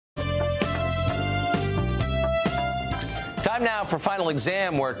Time now for Final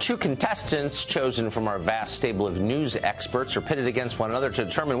Exam, where two contestants chosen from our vast stable of news experts are pitted against one another to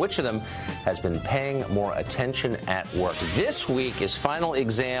determine which of them has been paying more attention at work. This week is Final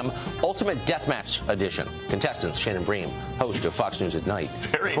Exam Ultimate Deathmatch Edition. Contestants Shannon Bream, host of Fox News at Night,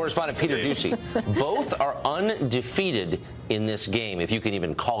 correspondent Peter Doocy. Both are undefeated in this game, if you can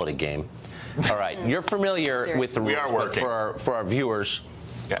even call it a game. All right, you're familiar with the rules, but for our viewers,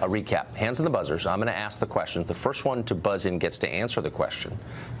 a recap. Hands on the buzzers. I'm going to ask the questions. The first one to buzz in gets to answer the question.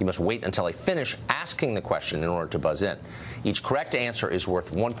 You must wait until I finish asking the question in order to buzz in. Each correct answer is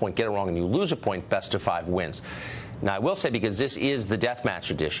worth 1 point. Get it wrong and you lose a point. Best of 5 wins. Now, I will say, because this is the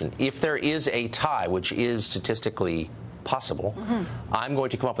deathmatch edition, if there is a tie, which is statistically possible, I'm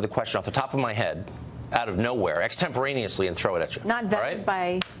going to come up with a question off the top of my head, out of nowhere, extemporaneously, and throw it at you. Not vetted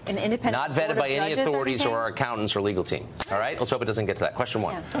by an independent Not vetted by any authorities or our accountants or legal team. All right? Let's hope it doesn't get to that. Question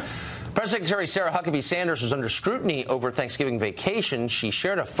 1. Yeah. Press Secretary Sarah Huckabee Sanders was under scrutiny over Thanksgiving vacation. She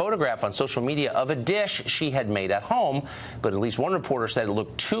shared a photograph on social media of a dish she had made at home, but at least one reporter said it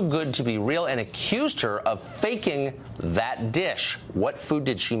looked too good to be real and accused her of faking that dish. What food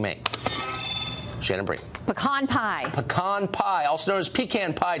did she make? Shannon Bream. Pecan pie. Pecan pie, also known as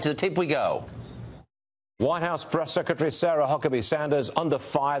pecan pie. To the tape we go. White House Press Secretary Sarah Huckabee Sanders under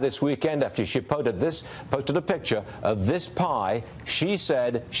fire this weekend after she posted a picture of this pie. She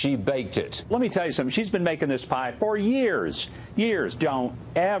said she baked it. Let me tell you something. She's been making this pie for years. Years. Don't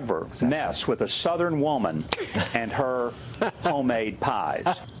ever mess with a Southern woman and her homemade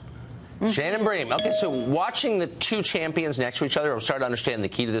pies. Shannon Bream. Okay, so watching the two champions next to each other, I'm starting to understand the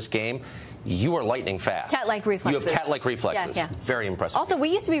key to this game. You are lightning fast. Cat-like reflexes. You have cat-like reflexes. Yeah. Very impressive. Also, we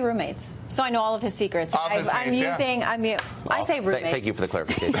used to be roommates, so I know all of his secrets. I say roommates. Thank you for the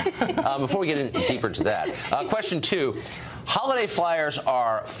clarification. Before we get deeper into that, question 2. Holiday flyers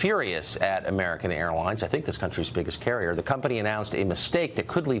are furious at American Airlines, I think this country's biggest carrier. The company announced a mistake that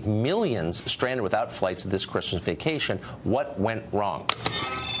could leave millions stranded without flights this Christmas vacation. What went wrong?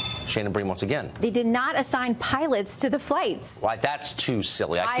 Shannon Bream once again. They did not assign pilots to the flights. Why, that's too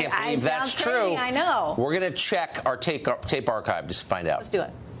silly. I can't believe that's true. I know. We're going to check our tape archive to find out. Let's do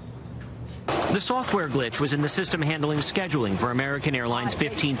it. The software glitch was in the system handling scheduling for American Airlines'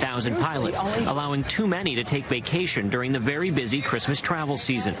 15,000 pilots, allowing too many to take vacation during the very busy Christmas travel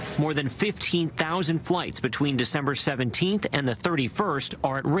season. More than 15,000 flights between December 17th and the 31st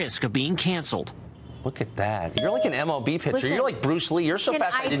are at risk of being canceled. Look at that. You're like an MLB pitcher. Listen, you're like Bruce Lee. You're so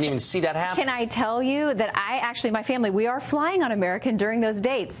fast I didn't even see that happen. Can I tell you that my family, we are flying on American during those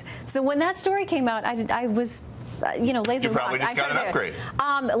dates. So when that story came out, I was, laser locked. You probably just got an upgrade.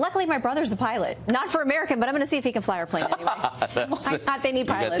 Luckily, my brother's a pilot. Not for American, but I'm going to see if he can fly our plane anyway. Why not? They need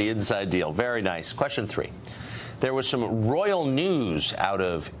pilots. You got the inside deal. Very nice. Question 3. There was some royal news out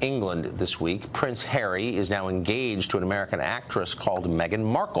of England this week. Prince Harry is now engaged to an American actress called Meghan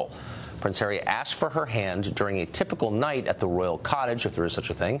Markle. Prince Harry asked for her hand during a typical night at the royal cottage, if there is such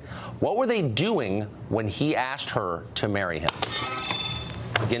a thing. What were they doing when he asked her to marry him?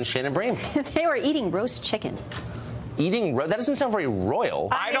 Again, Shannon Bream. They were eating roast chicken. That doesn't sound very royal.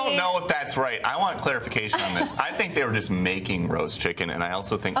 I don't know if that's right. I want clarification on this. I think they were just making roast chicken, and I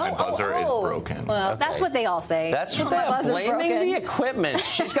also think my buzzer is broken. Well, that's what they all say. That's what they're blaming the equipment.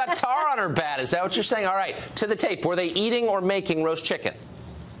 She's got tar on her bat. Is that what you're saying? All right, to the tape. Were they eating or making roast chicken?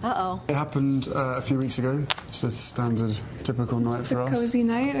 Uh-oh. It happened a few weeks ago. Just a standard, typical night for us. It's a cozy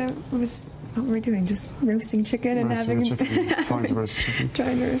night. What we're doing, just roasting chicken and trying to roast chicken.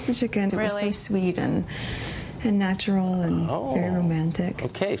 Trying to roast a chicken. It was so sweet and natural and very romantic.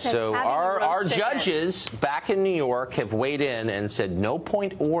 Okay, so our judges back in New York have weighed in and said no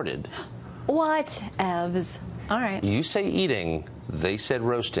point awarded. What, Evs? All right. You say eating. They said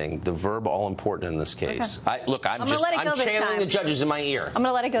roasting, the verb all important in this case. Okay. I'm channeling the judges in my ear. I'm going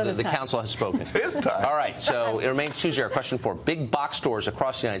to let it go this time. The council has spoken. This time. All right, so it remains Tuesday. Our question 4. Big box stores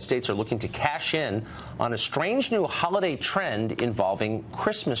across the United States are looking to cash in on a strange new holiday trend involving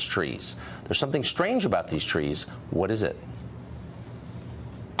Christmas trees. There's something strange about these trees. What is it?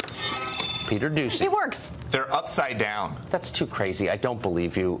 Peter Doocy. It works. They're upside down. That's too crazy. I don't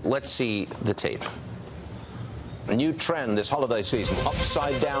believe you. Let's see the tape. A new trend this holiday season,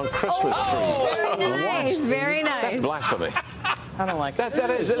 upside-down Christmas trees. Very nice, very nice. That's blasphemy. I don't like that.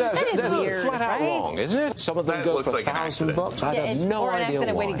 That's weird, flat out right? wrong, isn't it? Some of them That go looks for like an $1,000. I have no or an idea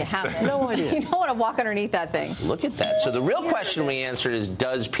accident why. waiting to happen. No idea. You don't want to walk underneath that thing. Look at that. So the real question we answered is,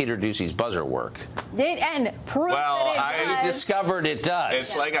 does Peter Doocy's buzzer work? And prove Well, that it We does. discovered it does.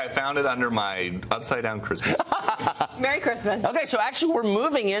 It's like I found it under my upside-down Christmas. Merry Christmas. Okay, so actually we're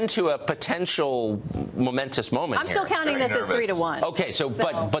moving into a potential momentous moment I'm here. still counting Very this as nervous. 3-1. Okay, so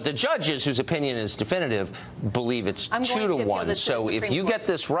but the judges, whose opinion is definitive, believe it's I'm going to appeal 2-1. this to the So if Supreme you Court. get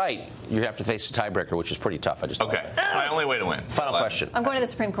this right, you have to face the tiebreaker, which is pretty tough. I just Okay, it's my only way to win. Final question. I'm going to the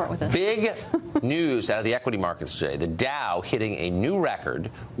Supreme Court with this. Big news out of the equity markets today. The Dow hitting a new record.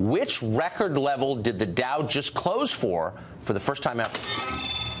 Which record level did the Dow just close for the first time ever?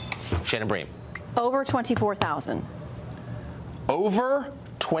 Shannon Bream. Over 24,000. Over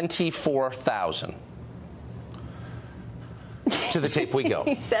 24,000. To the tape we go.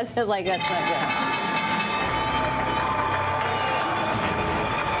 He says it like that's not good.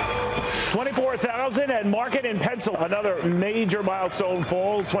 24,000 and market in pencil. Another major milestone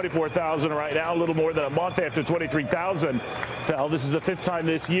falls. 24,000 right now, a little more than a month after 23,000 fell. This is the 5th time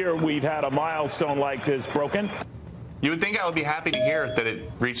this year we've had a milestone like this broken. You would think I would be happy to hear that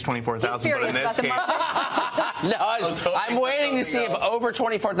it reached 24,000, but in this case, No, I'm waiting to see if over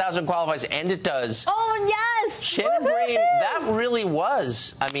 24,000 qualifies, and it does. Oh, yes! Shannon Bream, that really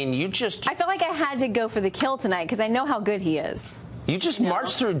was. I mean, you just I felt like I had to go for the kill tonight because I know how good he is.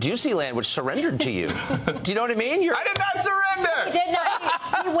 marched through Doocy land, which surrendered to you. Do you know what I mean? I did not surrender. He did not.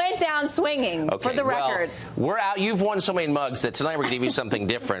 He went down swinging, for the record. Well, we're out. You've won so many mugs that tonight we're going to give you something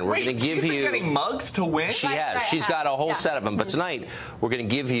different. We're going to give she's been you getting mugs to win. She has. She's got a whole set of them. But tonight we're going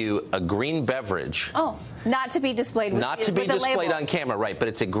to give you a green beverage. Oh, not to be displayed. Not to be displayed on camera, right? But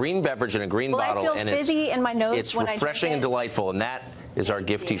it's a green beverage in a green bottle, I feel and fizzy in my nose it's when I drink refreshing and it. delightful, and that is our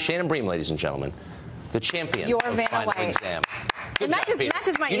gift to you, Shannon Bream, ladies and gentlemen, the champion Your of Vanna Final White. Exam. It matches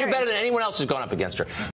my You do earrings. better than anyone else who's gone up against her.